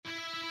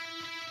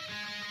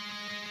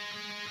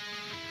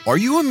Are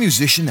you a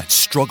musician that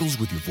struggles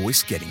with your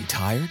voice getting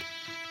tired?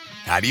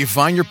 How do you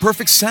find your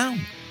perfect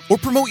sound or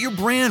promote your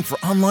brand for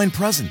online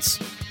presence?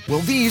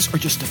 Well, these are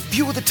just a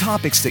few of the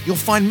topics that you'll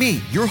find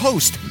me, your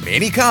host,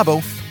 Manny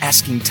Cabo,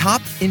 asking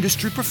top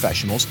industry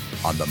professionals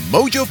on the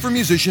Mojo for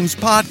Musicians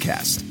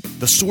podcast,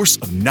 the source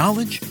of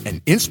knowledge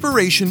and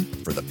inspiration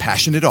for the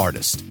passionate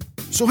artist.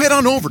 So head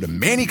on over to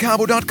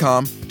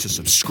mannycabo.com to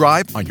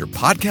subscribe on your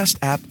podcast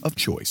app of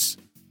choice.